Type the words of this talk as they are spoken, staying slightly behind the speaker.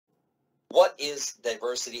what is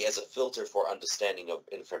diversity as a filter for understanding of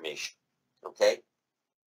information? Okay?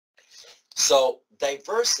 So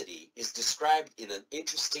diversity is described in an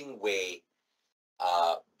interesting way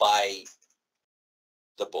by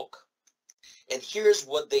the book. And here's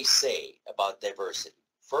what they say about diversity.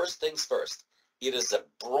 First things first, it is a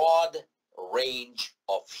broad range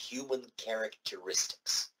of human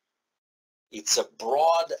characteristics. It's a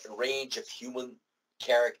broad range of human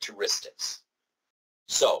characteristics.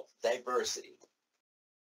 So, diversity,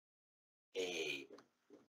 a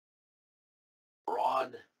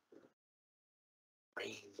broad range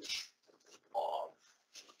of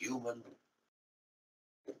human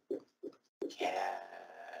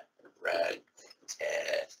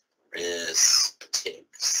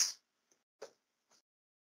characteristics.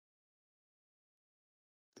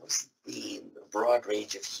 What's the broad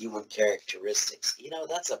range of human characteristics? You know,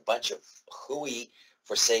 that's a bunch of hooey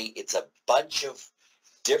for saying it's a bunch of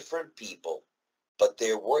different people, but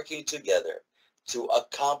they're working together to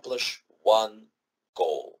accomplish one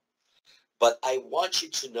goal. But I want you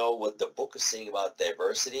to know what the book is saying about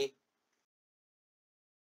diversity.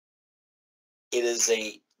 It is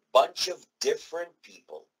a bunch of different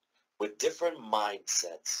people with different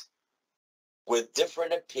mindsets, with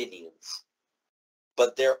different opinions,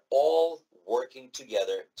 but they're all working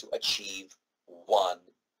together to achieve one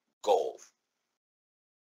goal.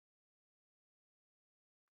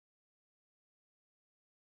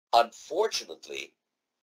 Unfortunately,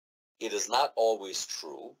 it is not always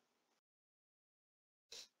true.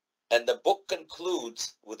 And the book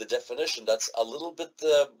concludes with a definition that's a little bit,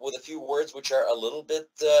 with a few words which are a little bit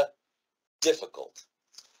difficult.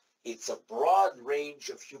 It's a broad range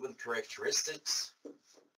of human characteristics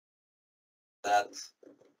that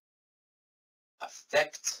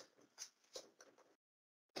affect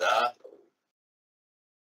the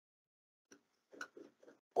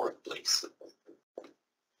workplace.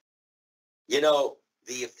 You know,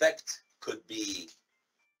 the effect could be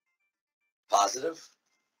positive.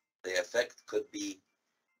 The effect could be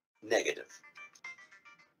negative.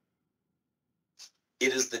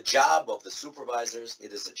 It is the job of the supervisors,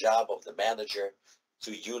 it is the job of the manager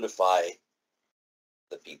to unify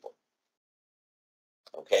the people.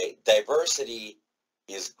 Okay, diversity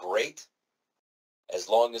is great as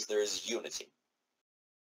long as there is unity.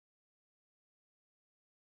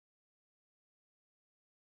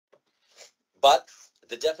 But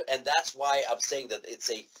and that's why I'm saying that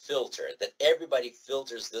it's a filter, that everybody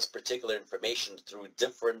filters this particular information through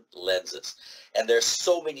different lenses. And there's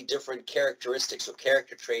so many different characteristics or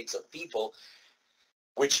character traits of people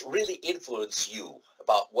which really influence you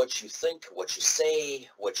about what you think, what you say,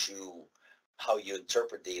 how you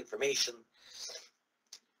interpret the information.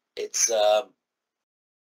 It's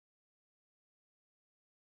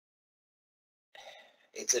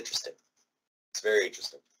interesting. It's very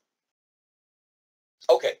interesting.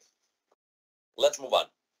 Okay, let's move on.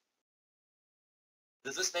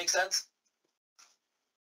 Does this make sense?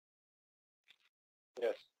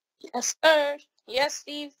 Yes. Yes, sir. Yes,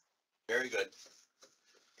 Steve. Very good.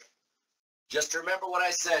 Just remember what I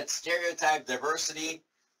said, stereotype diversity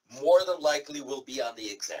more than likely will be on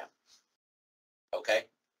the exam. Okay?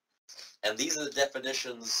 And these are the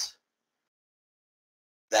definitions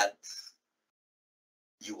that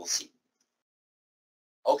you will see.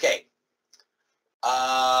 Okay.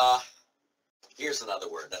 Here's another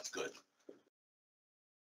word that's good.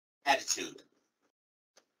 Attitude.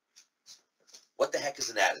 What the heck is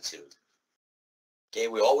an attitude? Okay,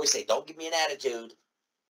 we always say, don't give me an attitude.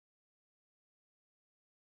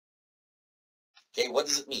 Okay, what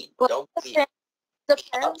does it mean? Well, Don't give me...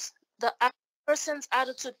 Depends. The person's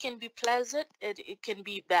attitude can be pleasant. It can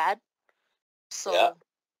be bad. So, yeah.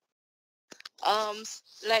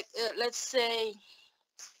 Like let's say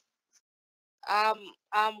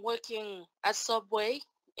I'm working at Subway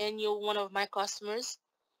and you're one of my customers.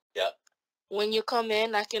 Yeah. When you come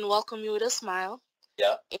in, I can welcome you with a smile.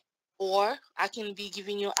 Yeah. Or I can be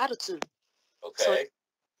giving you attitude. Okay.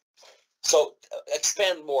 So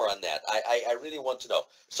expand more on that. I really want to know.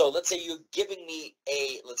 So let's say you're giving me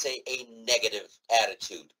let's say a negative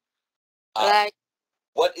attitude. Like,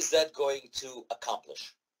 what is that going to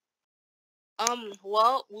accomplish?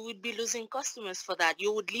 Well, we would be losing customers for that.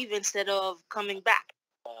 You would leave instead of coming back.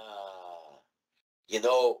 You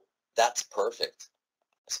know, that's perfect.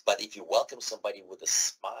 But if you welcome somebody with a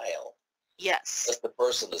smile, yes, unless the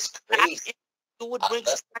person is crazy, you would bring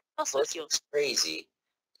somebody else with you. Crazy,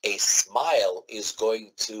 a smile is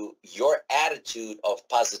going to, your attitude of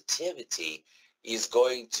positivity is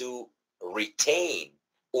going to retain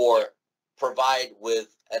or provide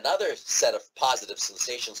with another set of positive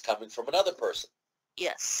sensations coming from another person.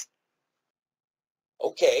 Yes.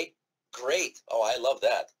 Okay, great. Oh, I love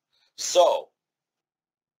that. So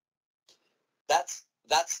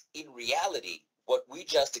that's in reality what we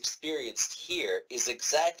just experienced here is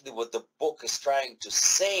exactly what the book is trying to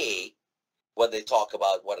say when they talk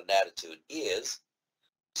about what an attitude is.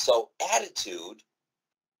 So attitude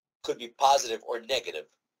could be positive or negative,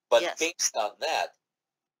 but Yes. based on that,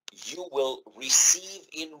 you will receive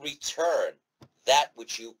in return that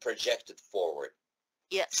which you projected forward.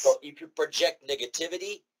 Yes. So if you project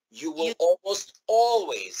negativity, you will You almost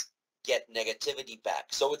always get negativity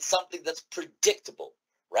back. So it's something that's predictable,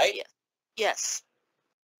 right? Yes. Yes.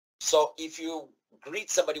 So if you greet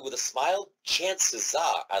somebody with a smile, chances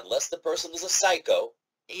are, unless the person is a psycho,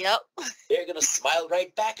 Yep. they're going to smile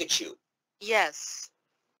right back at you. Yes.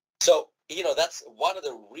 So, that's one of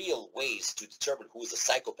the real ways to determine who's a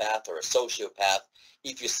psychopath or a sociopath.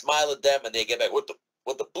 If you smile at them and they get back, what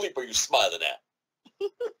the bleep are you smiling at?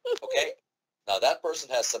 Okay? Now, that person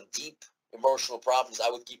has some deep emotional problems. I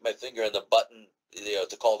would keep my finger on the button,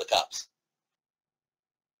 to call the cops.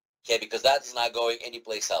 Okay? Because that's not going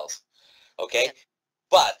anyplace else. Okay? Yes.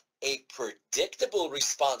 But a predictable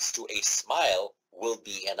response to a smile will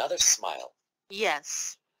be another smile.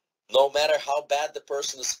 Yes. No matter how bad the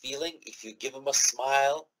person is feeling, if you give them a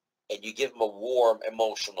smile and you give them a warm,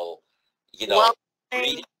 emotional, Well,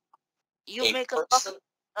 greeting, you a make a person,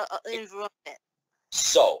 environment.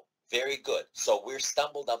 so, very good. So we're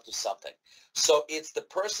stumbled up to something. So it's the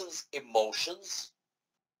person's emotions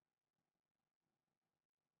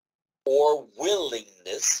or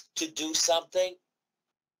willingness to do something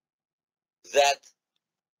that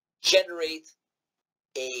generate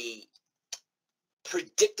a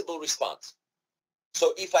predictable response.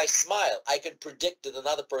 So if I smile, I can predict that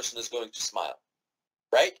another person is going to smile,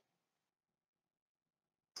 right?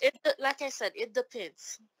 Like I said, it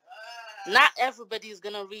depends. Not everybody is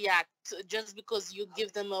gonna react just because you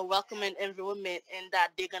give them a welcoming environment and that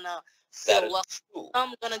they're gonna That feel is welcome. true.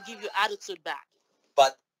 Some gonna give you attitude back.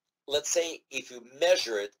 But let's say if you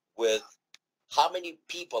measure it with how many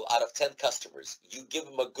people out of 10 customers, you give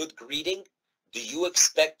them a good greeting, do you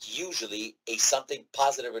expect usually a something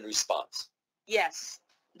positive in response? Yes,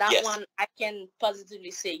 that Yes. one I can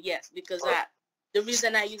positively say yes because Perfect. the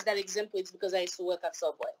reason I use that example is because I used to work at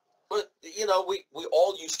Subway. But, we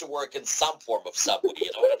all used to work in some form of Subway, you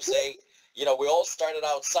know what I'm saying? We all started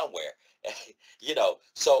out somewhere,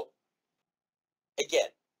 so again,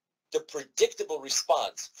 the predictable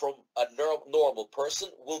response from a normal person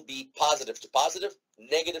will be positive to positive,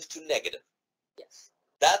 negative to negative. Yes.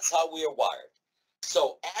 That's how we are wired.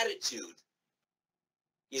 So attitude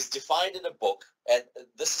is defined in a book, and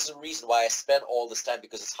this is a reason why I spent all this time,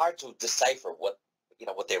 because it's hard to decipher what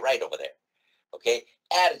they write over there. Okay,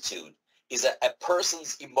 attitude is a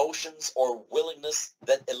person's emotions or willingness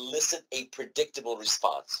that elicit a predictable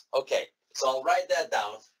response. Okay, so I'll write that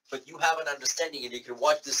down, but you have an understanding, and you can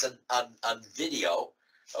watch this on video.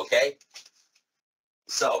 Okay,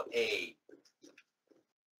 so a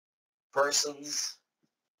person's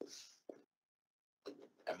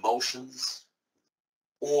emotions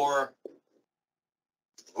or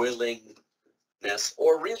willingness,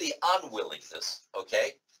 or really unwillingness,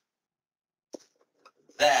 okay,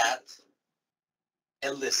 that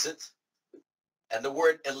elicit, and the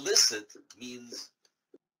word elicit means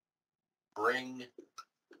bring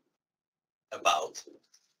about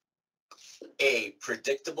a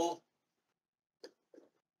predictable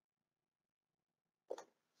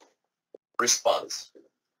response.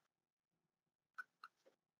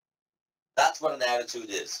 That's what an attitude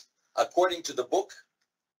is. According to the book,